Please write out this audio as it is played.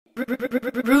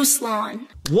Ruslan.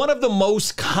 One of the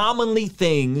most commonly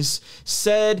things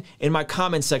said in my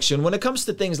comment section when it comes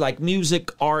to things like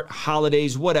music, art,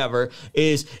 holidays, whatever,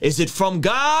 is it from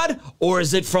God or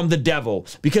is it from the devil?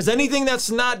 Because anything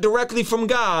that's not directly from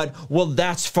God, well,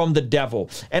 that's from the devil.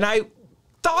 And I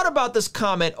thought about this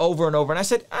comment over and over, and I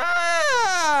said,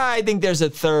 I think there's a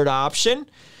third option.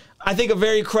 I think a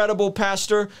very credible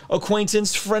pastor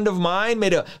acquaintance friend of mine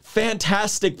made a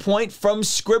fantastic point from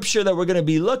scripture that we're going to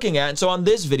be looking at. And so on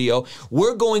this video,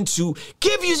 we're going to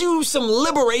give you some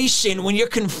liberation when you're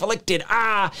conflicted.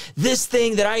 This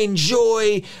thing that I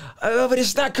enjoy, but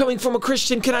it's not coming from a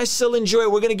Christian. Can I still enjoy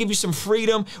it? We're going to give you some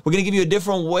freedom. We're going to give you a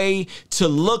different way to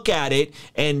look at it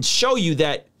and show you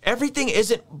that everything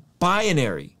isn't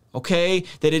binary. Okay,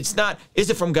 that it's not, is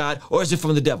it from God or is it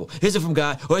from the devil? Is it from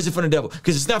God or is it from the devil?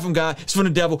 Because it's not from God, it's from the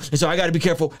devil. And so I got to be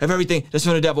careful of everything that's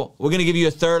from the devil. We're going to give you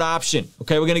a third option.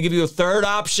 Okay, we're going to give you a third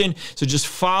option. So just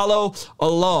follow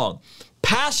along.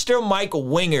 Pastor Mike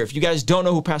Winger, if you guys don't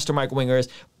know who Pastor Mike Winger is,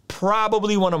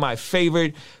 probably one of my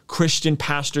favorite Christian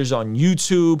pastors on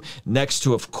YouTube, next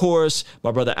to, of course,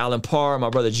 my brother Alan Parr, my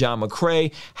brother John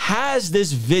McCrae, has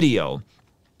this video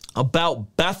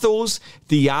about Bethel's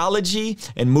theology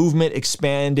and movement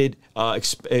examined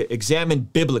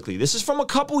biblically. This is from a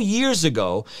couple years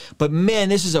ago, but man,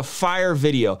 this is a fire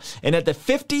video. And at the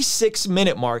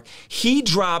 56-minute mark, he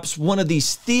drops one of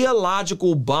these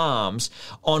theological bombs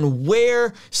on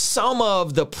where some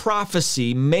of the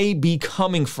prophecy may be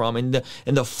coming from in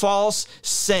the false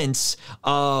sense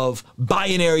of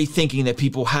binary thinking that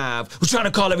people have. We're trying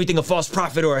to call everything a false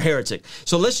prophet or a heretic.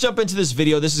 So let's jump into this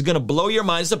video. This is going to blow your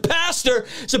mind. It's a pastor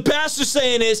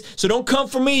saying this, so don't come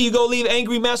for me. You go leave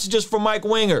angry messages for Mike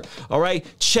Winger. All right,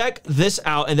 check this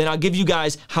out, and then I'll give you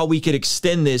guys how we could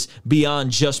extend this beyond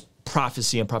just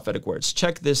prophecy and prophetic words.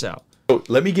 Check this out. So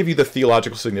let me give you the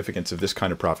theological significance of this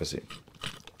kind of prophecy.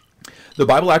 The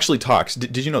Bible actually talks,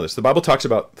 did you know this? The Bible talks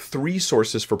about 3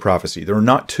 sources for prophecy. There are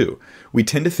not 2. We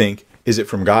tend to think, is it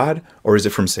from God or is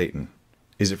it from Satan?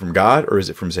 Is it from God or is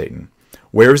it from Satan?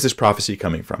 Where is this prophecy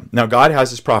coming from? Now, God has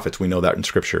his prophets. We know that in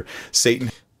Scripture.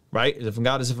 Satan. Right? Is it from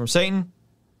God? Is it from Satan?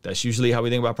 That's usually how we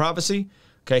think about prophecy.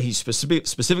 Okay, he's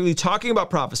specifically talking about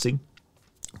prophecy,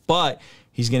 but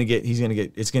it's gonna get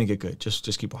good.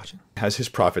 Just keep watching. Has his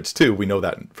prophets too. We know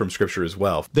that from Scripture as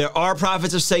well. There are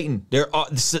prophets of Satan.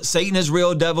 Satan is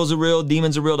real, devils are real,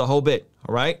 demons are real, the whole bit.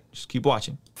 All right? Just keep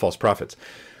watching. False prophets.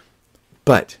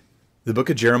 But the book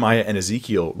of Jeremiah and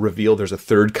Ezekiel reveal there's a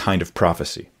third kind of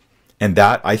prophecy. And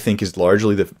that, I think, is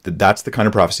largely that's the kind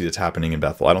of prophecy that's happening in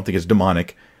Bethel. I don't think it's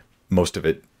demonic. Most of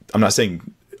it, I'm not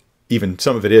saying even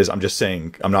some of it is. I'm just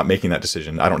saying I'm not making that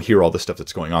decision. I don't hear all the stuff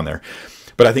that's going on there.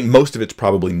 But I think most of it's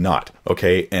probably not,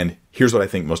 okay? And here's what I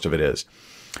think most of it is.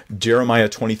 Jeremiah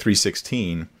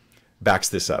 23:16 backs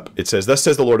this up. It says, "Thus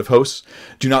says the Lord of hosts,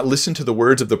 do not listen to the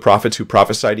words of the prophets who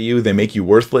prophesy to you. They make you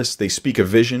worthless. They speak a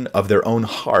vision of their own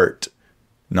heart,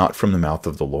 not from the mouth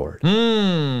of the Lord."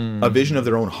 A vision of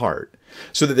their own heart.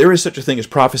 So that there is such a thing as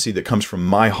prophecy that comes from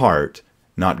my heart,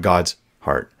 not God's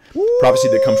heart. Prophecy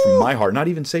that comes from my heart, not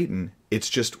even Satan. It's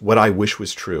just what I wish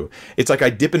was true. It's like I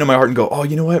dip into my heart and go, oh,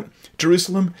 you know what?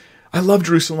 Jerusalem, I love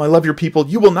Jerusalem. I love your people.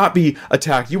 You will not be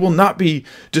attacked. You will not be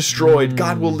destroyed.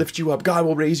 God will lift you up. God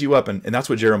will raise you up. And that's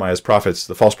what Jeremiah's prophets,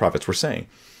 the false prophets, were saying.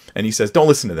 And he says, don't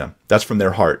listen to them. That's from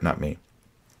their heart, not me.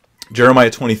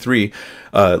 Jeremiah 23,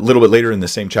 a little bit later in the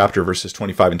same chapter, verses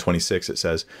 25 and 26, it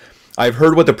says, I have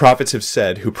heard what the prophets have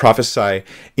said who prophesy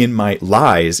in my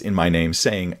lies in my name,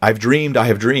 saying, I have dreamed.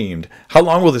 How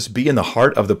long will this be in the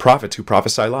heart of the prophets who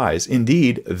prophesy lies?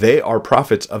 Indeed, they are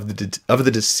prophets of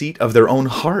the deceit of their own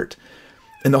heart.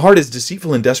 And the heart is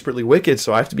deceitful and desperately wicked,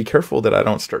 so I have to be careful that I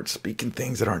don't start speaking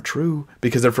things that aren't true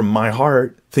because they're from my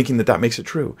heart, thinking that makes it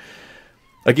true.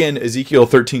 Again, Ezekiel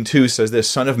 13:2 says this,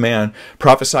 Son of man,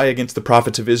 prophesy against the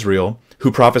prophets of Israel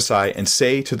who prophesy and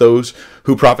say to those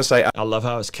who prophesy. I love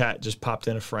how his cat just popped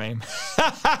in a frame.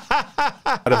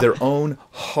 Out of their own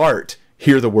heart,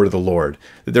 hear the word of the Lord.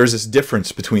 That there's this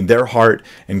difference between their heart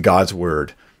and God's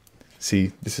word.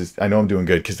 See, I know I'm doing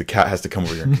good because the cat has to come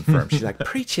over here and confirm. She's like,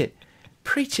 preach it,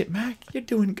 Mac. You're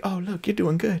doing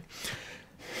good.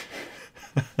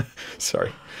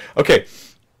 Sorry. Okay.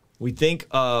 We think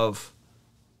of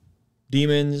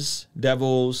demons,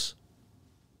 devils,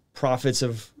 prophets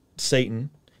of Satan,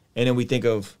 and then we think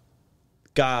of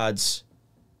God's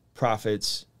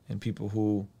prophets and people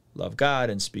who love God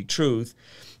and speak truth.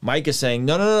 Mike is saying,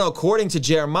 no. According to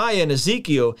Jeremiah and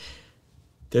Ezekiel,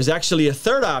 there's actually a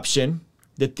third option,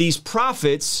 that these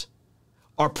prophets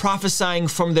are prophesying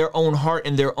from their own heart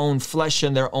and their own flesh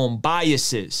and their own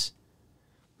biases.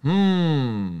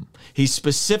 He's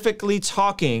specifically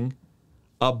talking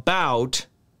about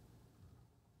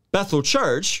Bethel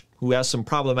Church, who has some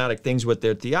problematic things with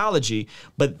their theology,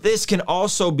 but this can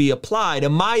also be applied,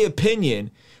 in my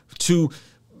opinion, to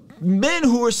men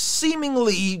who are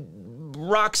seemingly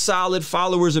rock solid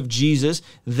followers of Jesus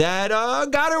that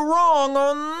got it wrong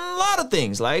on a lot of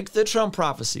things, like the Trump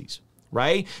prophecies,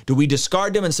 right? Do we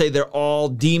discard them and say they're all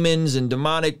demons and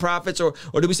demonic prophets? Or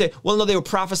do we say, well, no, they were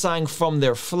prophesying from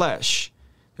their flesh.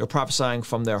 They were prophesying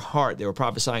from their heart. They were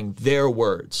prophesying their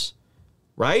words,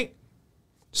 right?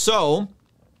 So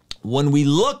when we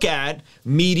look at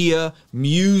media,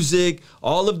 music,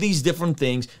 all of these different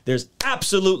things, there's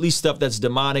absolutely stuff that's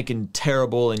demonic and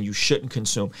terrible and you shouldn't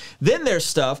consume. Then there's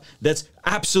stuff that's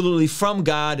absolutely from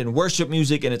God and worship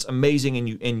music and it's amazing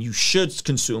and you should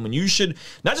consume, and you should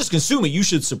not just consume it, you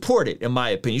should support it, in my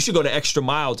opinion. You should go the extra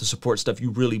mile to support stuff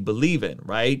you really believe in,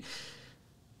 right?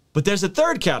 But there's a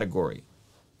third category.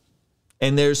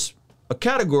 And there's a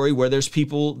category where there's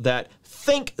people that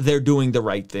think they're doing the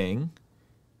right thing,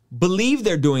 believe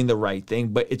they're doing the right thing,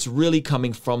 but it's really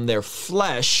coming from their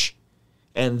flesh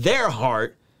and their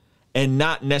heart and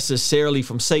not necessarily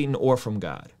from Satan or from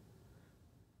God.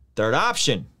 Third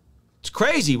option. It's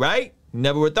crazy, right?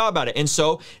 Never would have thought about it. And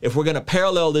so if we're going to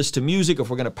parallel this to music, if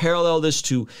we're going to parallel this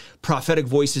to prophetic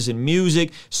voices in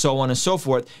music, so on and so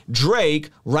forth, Drake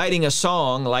writing a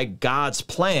song like God's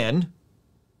Plan,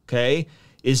 okay,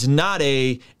 is not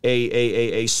a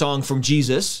song from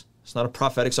Jesus. It's not a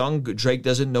prophetic song. Drake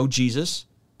doesn't know Jesus,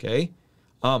 okay?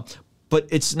 But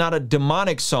it's not a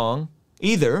demonic song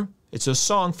either. It's a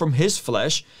song from his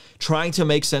flesh, trying to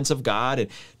make sense of God and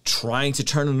trying to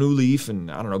turn a new leaf and,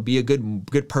 I don't know, be a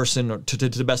good person to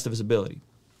the best of his ability.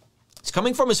 It's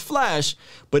coming from his flesh,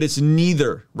 but it's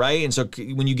neither, right? And so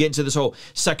when you get into this whole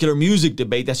secular music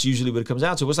debate, that's usually what it comes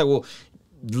down to. It's like, well,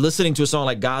 listening to a song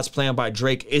like God's Plan by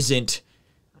Drake is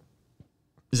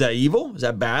that evil? Is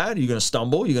that bad? Are you going to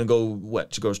stumble? You're going to go,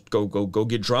 what, go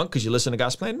get drunk because you listen to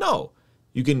God's Plan? No.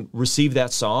 You can receive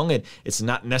that song, and it's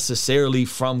not necessarily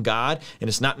from God, and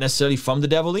it's not necessarily from the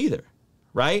devil either,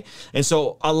 right? And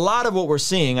so a lot of what we're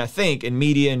seeing, I think, in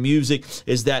media and music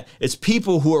is that it's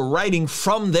people who are writing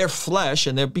from their flesh,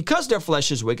 and because their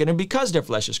flesh is wicked and because their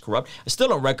flesh is corrupt. I still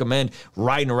don't recommend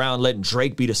riding around letting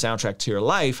Drake be the soundtrack to your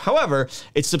life. However,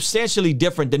 it's substantially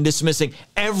different than dismissing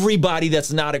everybody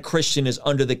that's not a Christian is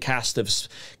under the cast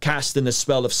in the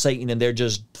spell of Satan, and they're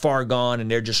just far gone,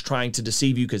 and they're just trying to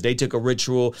deceive you because they took a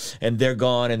ritual and they're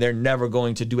gone and they're never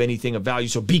going to do anything of value.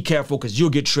 So be careful because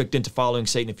you'll get tricked into following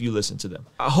Satan if you listen to them.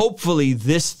 Hopefully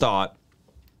this thought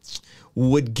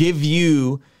would give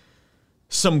you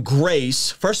some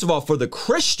grace, first of all, for the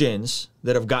Christians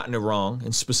that have gotten it wrong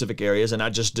in specific areas and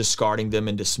not just discarding them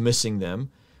and dismissing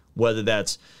them, whether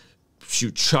that's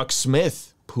Chuck Smith,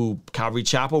 who Calvary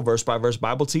Chapel, verse by verse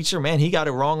Bible teacher, man, he got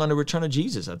it wrong on the return of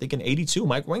Jesus. I think in 82,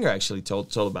 Mike Winger actually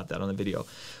told about that on the video,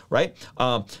 right?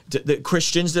 The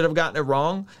Christians that have gotten it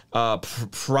wrong,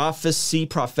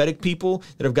 prophetic people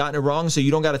that have gotten it wrong. So you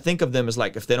don't got to think of them as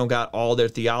like, if they don't got all their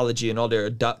theology and all their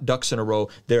ducks in a row,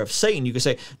 they're of Satan. You can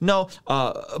say, no,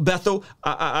 Bethel,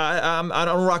 I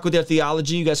don't rock with their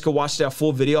theology. You guys can watch that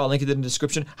full video. I'll link it in the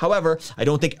description. However, I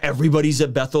don't think everybody's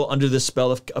at Bethel under the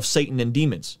spell of Satan and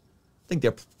demons. I think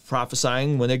they're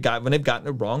prophesying when they've gotten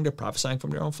it wrong. They're prophesying from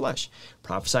their own flesh,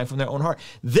 prophesying from their own heart.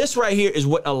 This right here is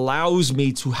what allows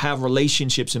me to have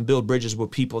relationships and build bridges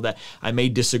with people that I may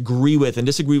disagree with and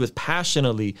disagree with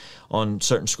passionately on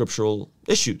certain scriptural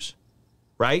issues,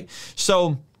 right?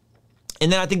 So,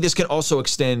 and then I think this can also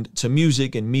extend to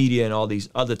music and media and all these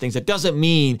other things. That doesn't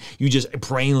mean you just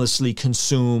brainlessly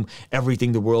consume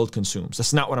everything the world consumes.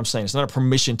 That's not what I'm saying. It's not a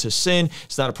permission to sin.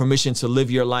 It's not a permission to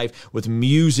live your life with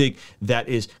music that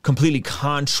is completely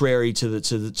contrary to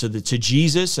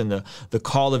Jesus and the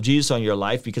call of Jesus on your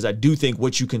life, because I do think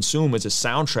what you consume is a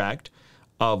soundtrack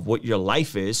of what your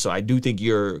life is. So I do think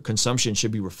your consumption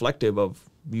should be reflective of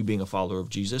you being a follower of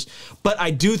Jesus. But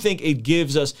I do think it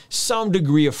gives us some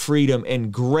degree of freedom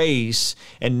and grace,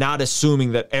 and not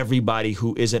assuming that everybody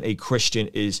who isn't a Christian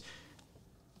is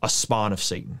a spawn of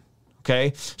Satan.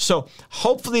 Okay, so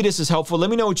hopefully this is helpful.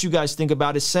 Let me know what you guys think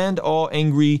about it. Send all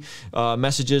angry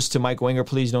messages to Mike Winger.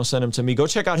 Please don't send them to me. Go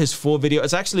check out his full video.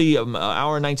 It's actually an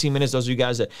hour and 19 minutes. Those of you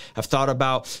guys that have thought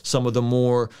about some of the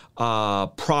more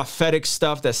prophetic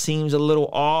stuff that seems a little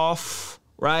off,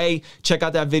 right? Check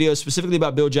out that video specifically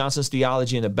about Bill Johnson's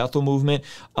theology and the Bethel movement.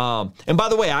 And by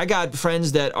the way, I got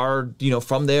friends that are,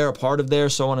 from there, a part of there,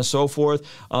 so on and so forth.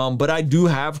 But I do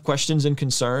have questions and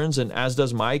concerns, and as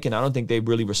does Mike, and I don't think they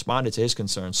really responded to his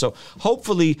concerns. So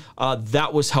hopefully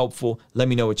that was helpful. Let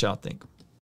me know what y'all think.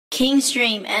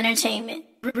 Kingstream Entertainment.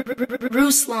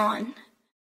 Ruslan.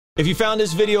 If you found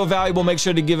this video valuable, make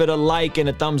sure to give it a like and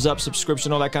a thumbs up,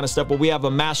 subscription, all that kind of stuff. But we have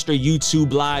a Master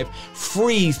YouTube Live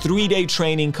free 3-day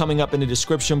training coming up in the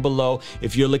description below.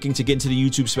 If you're looking to get into the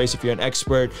YouTube space, if you're an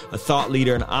expert, a thought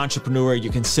leader, an entrepreneur,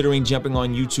 you're considering jumping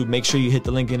on YouTube, make sure you hit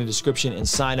the link in the description and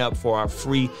sign up for our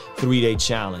free 3-day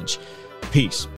challenge. Peace.